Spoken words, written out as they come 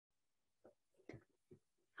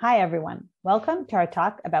Hi, everyone. Welcome to our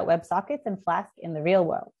talk about WebSockets and Flask in the real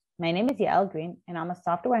world. My name is Yael Green, and I'm a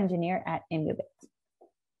software engineer at immubit.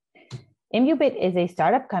 Immubit is a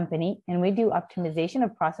startup company, and we do optimization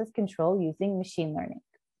of process control using machine learning.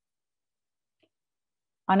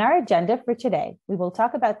 On our agenda for today, we will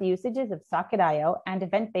talk about the usages of SocketIO and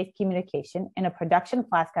event-based communication in a production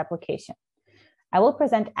Flask application. I will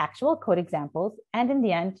present actual code examples, and in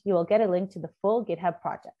the end, you will get a link to the full GitHub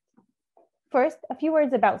project. First, a few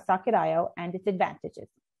words about SocketIO and its advantages.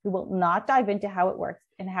 We will not dive into how it works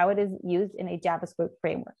and how it is used in a JavaScript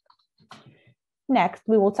framework. Next,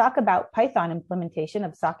 we will talk about Python implementation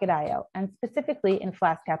of SocketIO and specifically in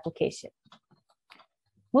Flask application.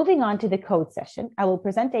 Moving on to the code session, I will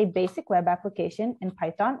present a basic web application in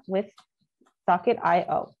Python with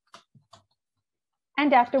SocketIO.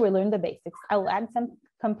 And after we learn the basics, I will add some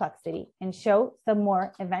complexity and show some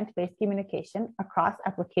more event-based communication across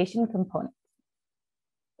application components.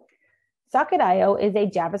 SocketIO is a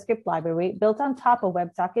JavaScript library built on top of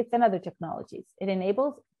WebSockets and other technologies. It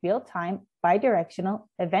enables real-time, bidirectional,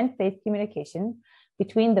 event-based communication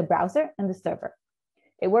between the browser and the server.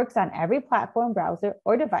 It works on every platform, browser,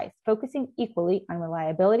 or device, focusing equally on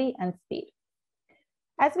reliability and speed.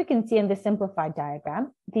 As we can see in this simplified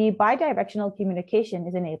diagram, the bidirectional communication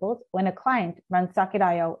is enabled when a client runs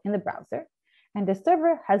SocketIO in the browser, and the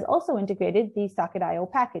server has also integrated the SocketIO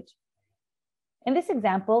package. In this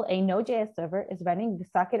example, a Node.js server is running the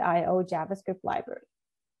SocketIO JavaScript library.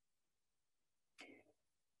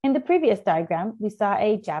 In the previous diagram, we saw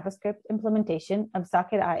a JavaScript implementation of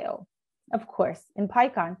SocketIO. Of course, in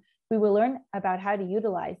PyCon, we will learn about how to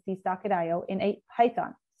utilize the SocketIO in a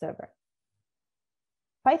Python server.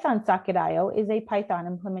 Python SocketIO is a Python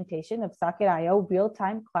implementation of SocketIO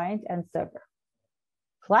real-time client and server.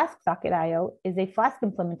 Flask SocketIO is a Flask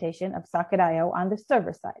implementation of SocketIO on the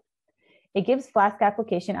server side. It gives Flask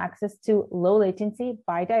application access to low latency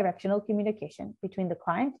bidirectional communication between the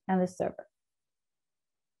client and the server.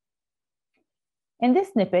 In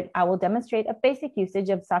this snippet, I will demonstrate a basic usage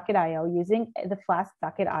of SocketIO using the Flask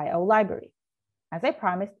SocketIO library. As I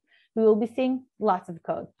promised, we will be seeing lots of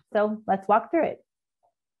code, so let's walk through it.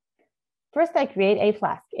 First, I create a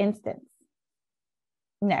Flask instance.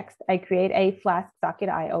 Next, I create a Flask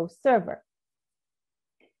SocketIO server.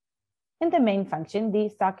 In the main function,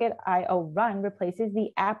 the SocketIO run replaces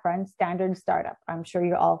the app run standard startup I'm sure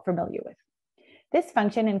you're all familiar with. This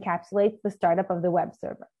function encapsulates the startup of the web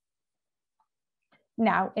server.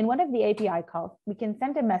 Now, in one of the API calls, we can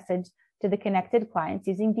send a message to the connected clients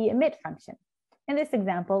using the emit function. In this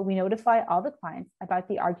example, we notify all the clients about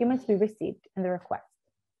the arguments we received in the request.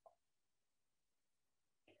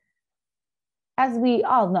 As we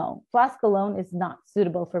all know, Flask alone is not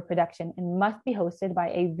suitable for production and must be hosted by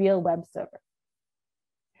a real web server,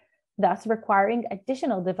 thus requiring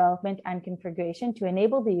additional development and configuration to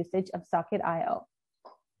enable the usage of SocketIO.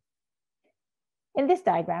 In this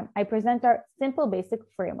diagram, I present our simple basic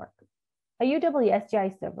framework. A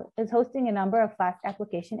uWSGI server is hosting a number of Flask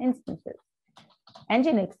application instances.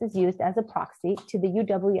 Nginx is used as a proxy to the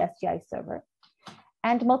uWSGI server,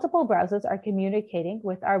 and multiple browsers are communicating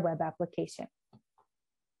with our web application.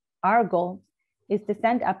 Our goal is to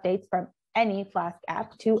send updates from any Flask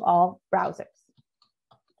app to all browsers.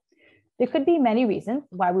 There could be many reasons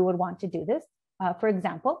why we would want to do this. For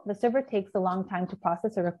example, the server takes a long time to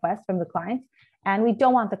process a request from the client, and we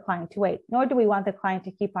don't want the client to wait, nor do we want the client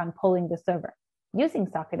to keep on pulling the server. Using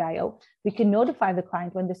SocketIO, we can notify the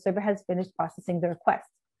client when the server has finished processing the request.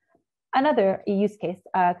 Another use case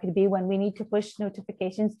could be when we need to push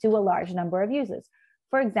notifications to a large number of users,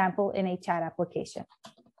 for example, in a chat application.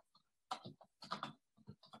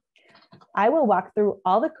 I will walk through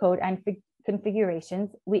all the code and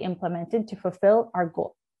configurations we implemented to fulfill our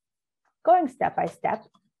goal. Going step by step,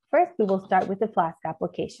 first we will start with the Flask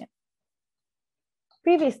application.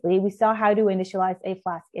 Previously, we saw how to initialize a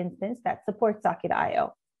Flask instance that supports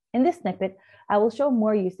SocketIO. In this snippet, I will show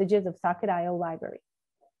more usages of SocketIO library.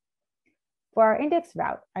 For our index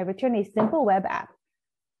route, I return a simple web app,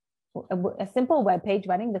 a simple web page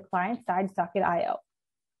running the client-side SocketIO.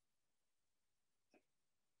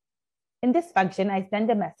 In this function, I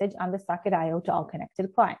send a message on the SocketIO to all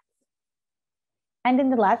connected clients. And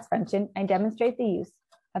in the last function, I demonstrate the use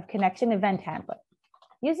of connection event handler.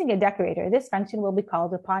 Using a decorator, this function will be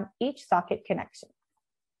called upon each socket connection.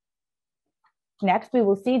 Next, we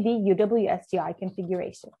will see the uWSGI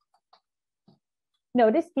configuration.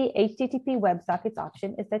 Notice the HTTP WebSockets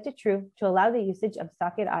option is set to true to allow the usage of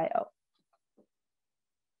SocketIO.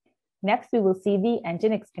 Next, we will see the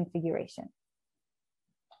Nginx configuration.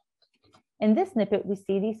 In this snippet, we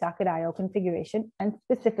see the socket.io configuration, and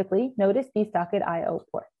specifically notice the socket.io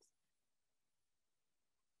port.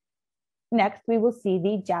 Next, we will see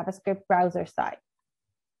the JavaScript browser side.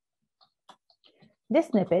 This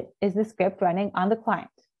snippet is the script running on the client.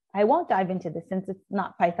 I won't dive into this since it's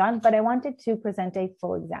not Python, but I wanted to present a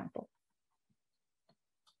full example.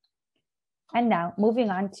 And now moving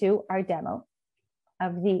on to our demo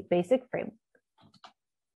of the basic framework.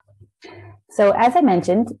 So as I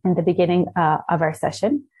mentioned in the beginning of our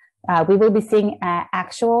session, we will be seeing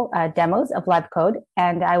actual demos of live code,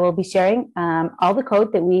 and I will be sharing all the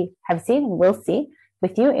code that we have seen and will see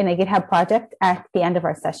with you in a GitHub project at the end of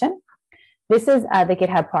our session. This is the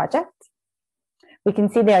GitHub project. We can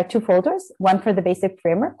see there are two folders, one for the basic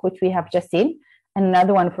framework, which we have just seen, and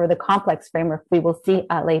another one for the complex framework we will see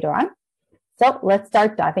later on. So let's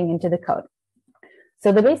start diving into the code.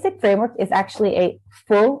 So the basic framework is actually a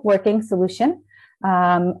full working solution.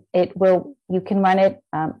 You can run it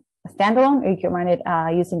standalone, or you can run it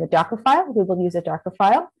using a Docker file. We will use a Docker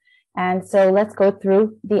file. And so let's go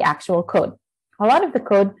through the actual code. A lot of the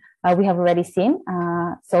code we have already seen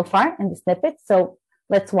so far in the snippet. So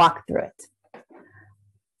let's walk through it.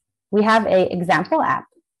 We have an example app.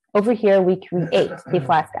 Over here, we create the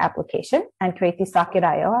Flask application and create the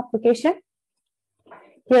socket.io application.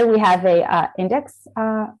 Here we have a index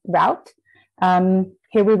route.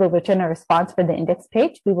 Here we will return a response for the index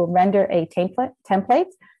page. We will render a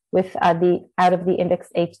template with out of the index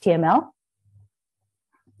HTML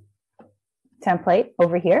template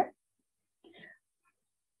over here.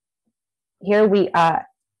 Here we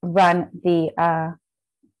run the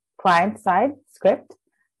client-side script,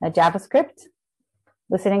 a JavaScript,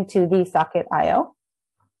 listening to the socket.io.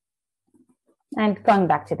 And going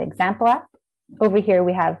back to the example app, over here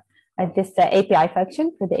we have this API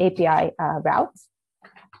function for the API routes.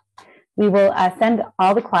 We will send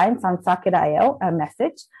all the clients on socket.io a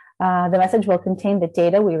message. The message will contain the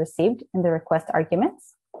data we received in the request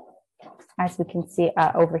arguments, as we can see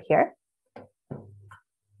over here.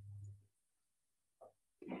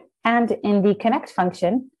 And in the connect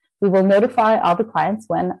function, we will notify all the clients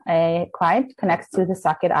when a client connects to the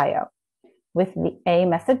socket.io with a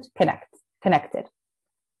message connected.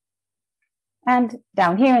 And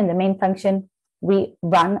down here in the main function, we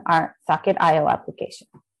run our socket.io application.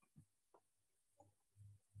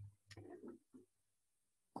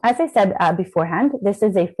 As I said beforehand, this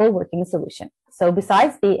is a full working solution. So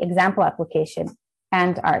besides the example application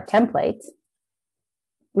and our templates,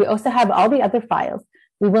 we also have all the other files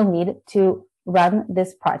we will need to run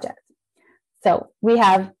this project. So we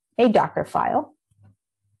have a Docker file.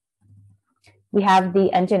 We have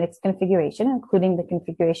the Nginx configuration, including the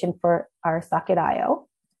configuration for our socket.io.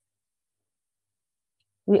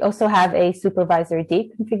 We also have a supervisor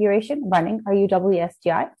D configuration running our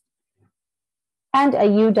uWSGI, and a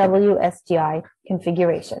uWSGI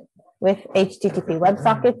configuration with HTTP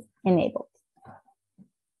WebSockets enabled.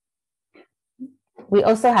 We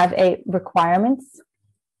also have a requirements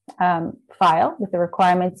file with the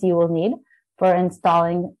requirements you will need for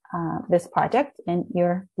installing this project in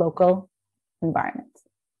your local environment.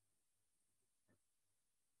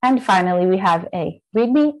 And finally, we have a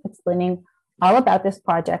README explaining all about this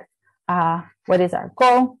project, what is our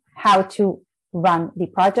goal, how to run the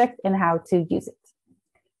project, and how to use it.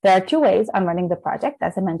 There are two ways on running the project,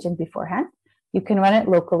 as I mentioned beforehand. You can run it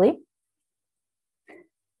locally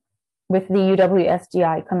with the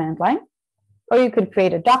uWSGI command line, or you could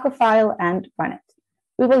create a Docker file and run it.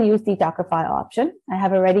 We will use the Docker file option. I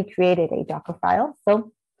have already created a Docker file,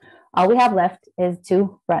 so all we have left is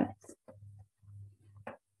to run it.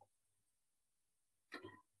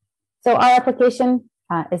 So our application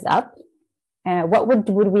is up. What would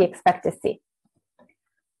we expect to see?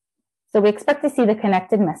 So we expect to see the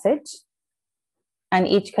connected message on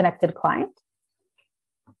each connected client.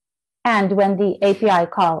 And when the API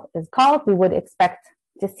call is called, we would expect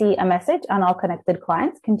to see a message on all connected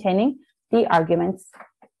clients containing the arguments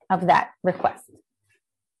of that request.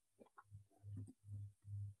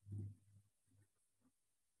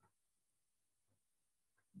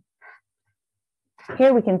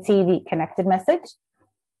 Here we can see the connected message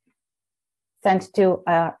sent to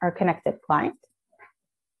our connected client.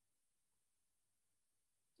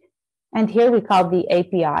 And here we call the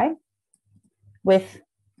API with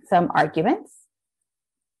some arguments.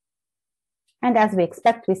 And as we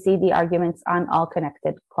expect, we see the arguments on all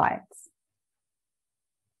connected clients.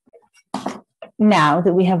 Now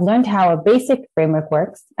that we have learned how a basic framework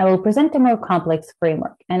works, I will present a more complex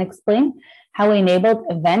framework and explain how we enabled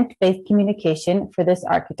event-based communication for this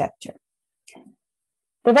architecture.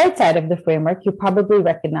 The right side of the framework you probably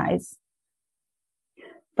recognize.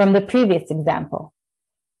 from the previous example.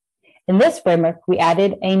 In this framework, we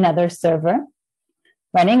added another server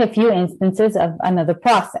running a few instances of another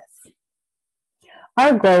process.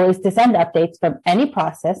 Our goal is to send updates from any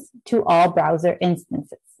process to all browser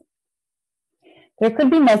instances. There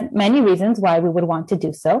could be many reasons why we would want to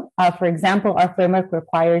do so. For example, our framework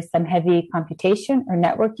requires some heavy computation or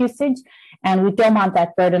network usage, and we don't want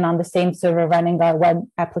that burden on the same server running our web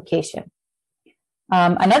application.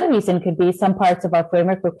 Another reason could be some parts of our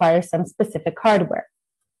framework require some specific hardware.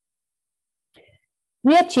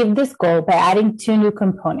 We achieved this goal by adding two new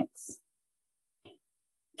components.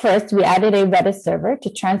 First, we added a Redis server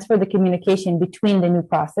to transfer the communication between the new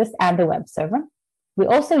process and the web server. We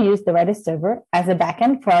also used the Redis server as a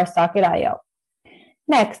backend for our SocketIO.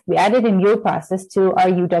 Next, we added a mule process to our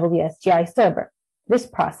uWSGI server. This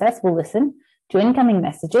process will listen to incoming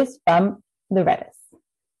messages from the Redis.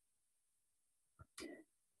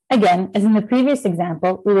 Again, as in the previous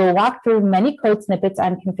example, we will walk through many code snippets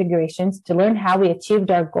and configurations to learn how we achieved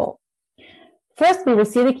our goal. First, we will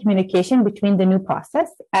see the communication between the new process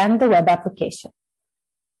and the web application.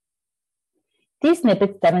 These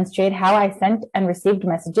snippets demonstrate how I sent and received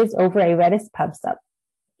messages over a Redis Pub sub.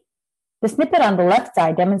 The snippet on the left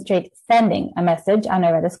side demonstrates sending a message on a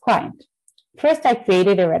Redis client. First, I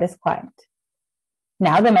created a Redis client.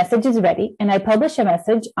 Now the message is ready, and I publish a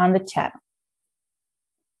message on the channel.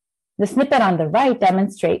 The snippet on the right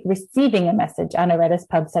demonstrates receiving a message on a Redis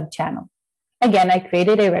Pub sub channel. Again, I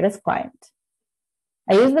created a Redis client.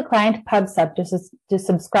 I use the client pub sub to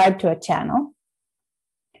subscribe to a channel.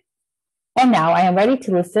 And now I am ready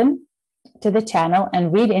to listen to the channel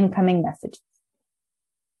and read incoming messages.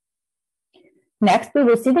 Next, we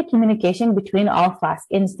will see the communication between all Flask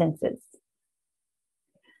instances.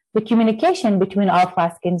 The communication between all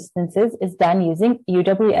Flask instances is done using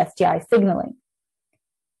uWSGI signaling.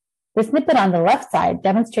 The snippet on the left side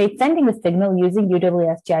demonstrates sending a signal using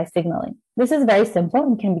uWSGI signaling. This is very simple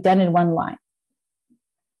and can be done in one line.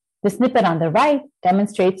 The snippet on the right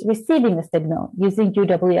demonstrates receiving a signal using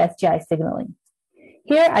uWSGI signaling.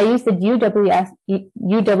 Here, I use the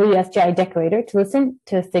uWSGI decorator to listen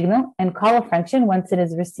to a signal and call a function once it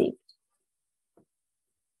is received.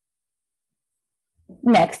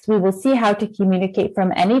 Next, we will see how to communicate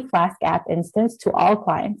from any Flask app instance to all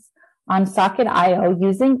clients on SocketIO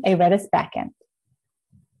using a Redis backend.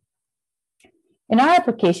 In our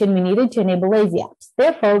application, we needed to enable lazy apps.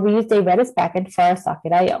 Therefore, we used a Redis backend for our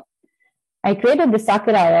SocketIO. I created the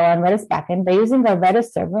SocketIO on Redis backend by using our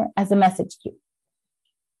Redis server as a message queue.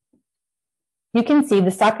 You can see the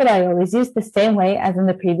SocketIO is used the same way as in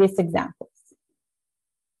the previous examples.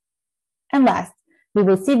 And last, we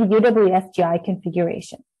will see the uWSGI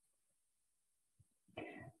configuration.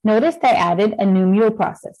 Notice I added a new mule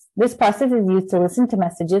process. This process is used to listen to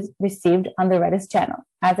messages received on the Redis channel,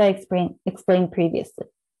 as I explained previously.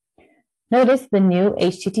 Notice the new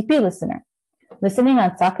HTTP listener, listening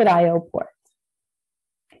on SocketIO port.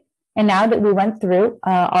 And now that we went through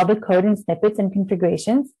all the code and snippets and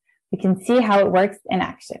configurations, we can see how it works in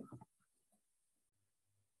action.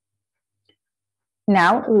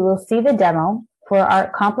 Now we will see the demo for our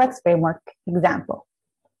complex framework example.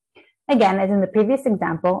 Again, as in the previous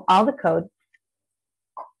example, all the code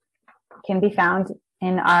can be found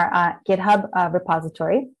in our GitHub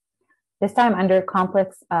repository, this time under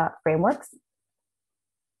complex frameworks.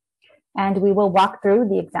 And we will walk through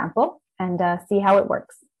the example and see how it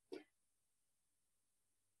works.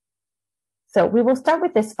 So we will start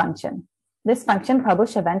with this function. This function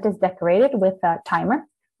publish event is decorated with a timer.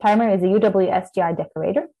 Timer is a uWSGI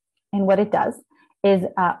decorator. And what it does is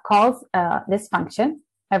calls this function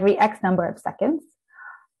every X number of seconds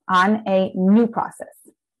on a new process.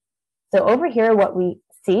 So over here, what we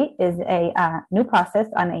see is a new process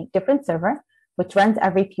on a different server, which runs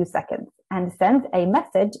every few seconds and sends a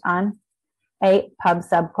message on a pub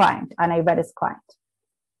sub client, on a Redis client.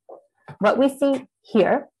 What we see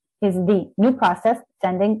here is the new process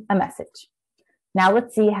sending a message. Now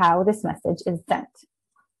let's see how this message is sent.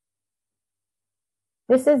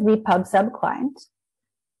 This is the pub sub client.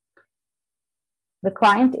 The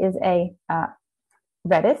client is a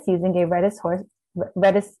Redis using a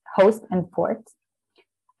Redis host and port.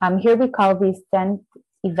 Here we call the send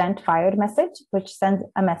event fired message, which sends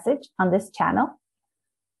a message on this channel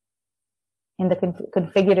in the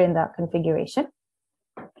configured in the configuration.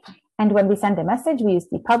 And when we send a message, we use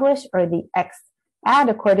the publish or the X add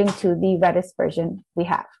according to the Redis version we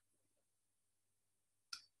have.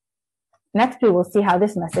 Next, we will see how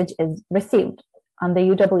this message is received on the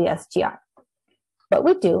uWSGI. What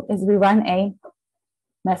we do is we run a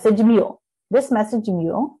message mule. This message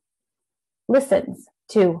mule listens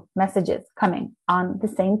two messages coming on the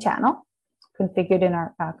same channel configured in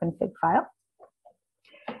our config file.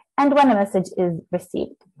 And when a message is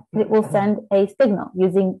received, it will send a signal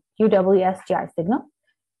using uWSGI signal,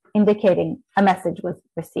 indicating a message was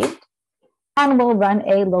received, and will run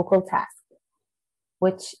a local task,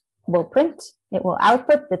 which will print, it will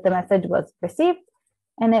output that the message was received,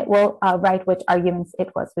 and it will write which arguments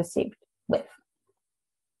it was received with.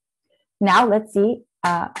 Now let's see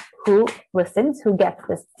who listens, who gets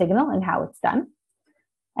this signal, and how it's done.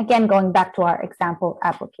 Again, going back to our example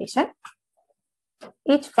application.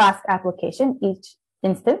 Each Flask application, each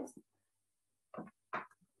instance,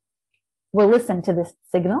 will listen to this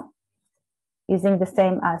signal using the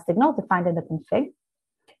same signal defined in the config.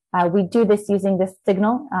 We do this using this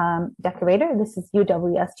signal decorator. This is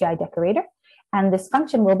uWSGI decorator. And this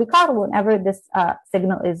function will be called whenever this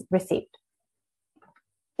signal is received.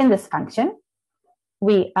 In this function,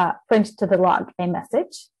 we print to the log a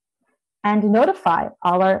message and notify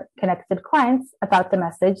all our connected clients about the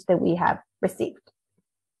message that we have received.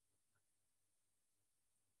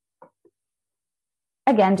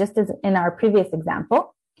 Again, just as in our previous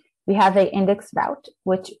example, we have an index route,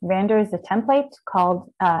 which renders a template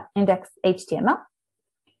called index.html.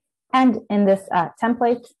 And in this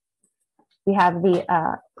template, we have the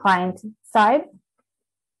client side.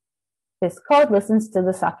 This code listens to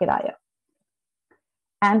the socket.io.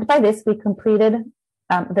 And by this, we completed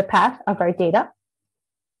the path of our data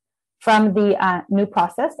from the new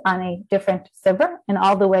process on a different server and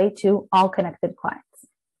all the way to all connected clients.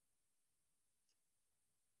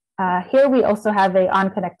 Here we also have a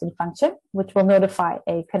onConnected function, which will notify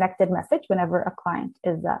a connected message whenever a client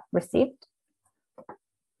is received.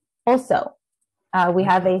 Also, we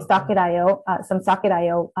have a socket.io, some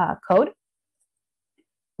socket.io code.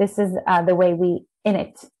 This is the way we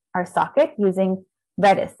init our socket using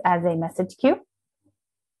Redis as a message queue.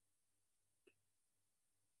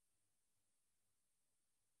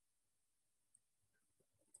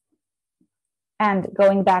 And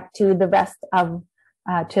going back to the rest of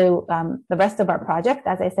our project,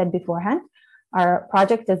 as I said beforehand, our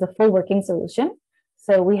project is a full working solution.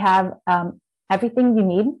 So we have everything you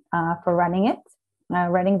need for running it,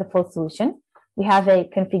 running the full solution. We have a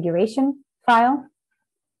configuration file.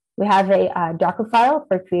 We have a Docker file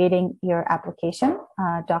for creating your application,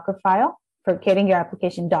 Docker file for creating your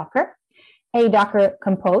application Docker, a Docker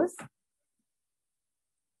compose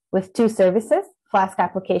with two services, Flask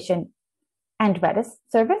application and Redis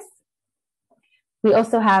service. We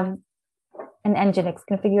also have an Nginx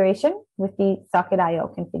configuration with the socket.io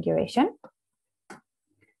configuration.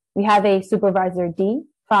 We have a supervisor D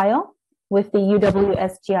file with the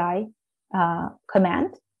uWSGI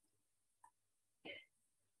command.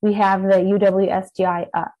 We have the uWSGI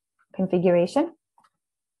configuration.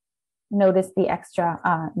 Notice the extra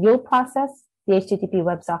mule process. The HTTP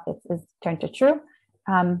WebSockets is turned to true.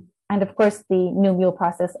 And of course, the new mule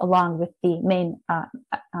process along with the main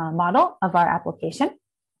model of our application.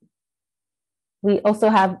 We also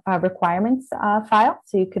have a requirements file,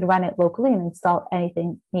 so you could run it locally and install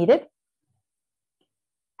anything needed.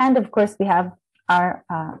 And of course, we have our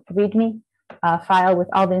README file with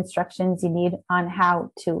all the instructions you need on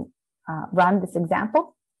how to run this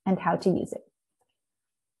example and how to use it.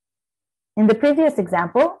 In the previous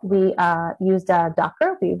example, we used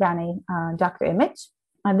Docker. We ran a Docker image.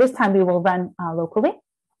 This time we will run locally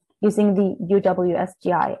using the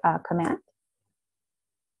uWSGI command.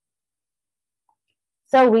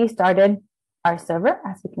 So we started our server.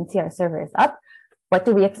 As we can see, our server is up. What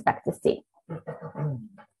do we expect to see?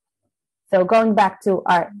 So going back to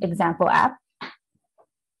our example app,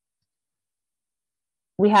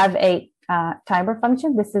 we have a timer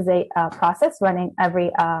function. This is a process running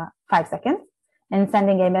every 5 seconds and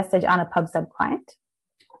sending a message on a pub sub client.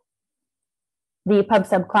 The pub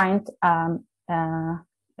sub client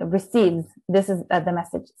receives, this is the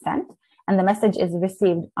message sent, and the message is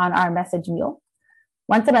received on our message mule.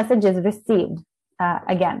 Once a message is received,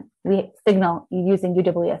 again, we signal using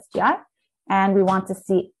uWSGI, and we want to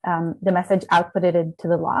see the message outputted into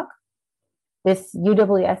the log. This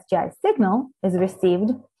uWSGI signal is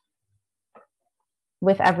received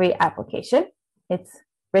with every application. It's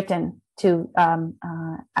written to,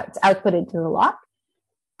 it's outputted to the log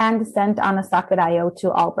and sent on a socket.io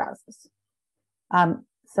to all browsers.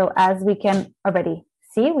 So as we can already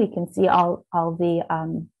see, we can see all the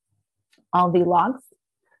logs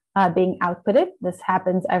being outputted. This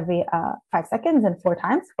happens every 5 seconds and 4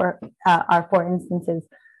 times for our 4 instances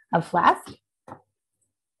of Flask.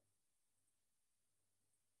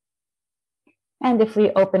 And if we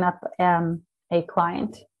open up a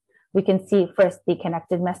client, we can see first the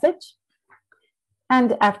connected message.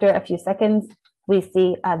 And after a few seconds, we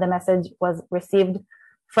see the message was received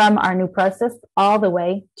from our new process all the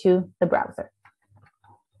way to the browser.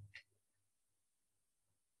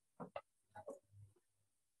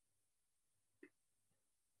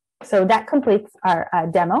 So that completes our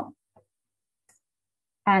demo.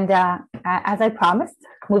 And as I promised,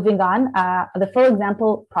 moving on, the full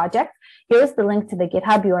example project, here's the link to the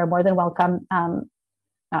GitHub. You are more than welcome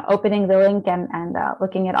opening the link and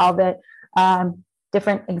looking at all the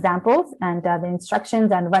different examples and the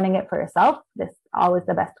instructions and running it for yourself. This is always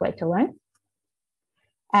the best way to learn.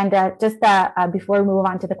 And just before we move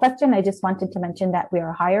on to the question, I just wanted to mention that we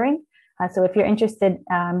are hiring. So if you're interested,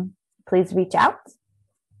 please reach out.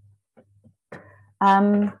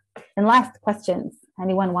 And last questions.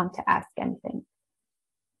 Anyone want to ask anything?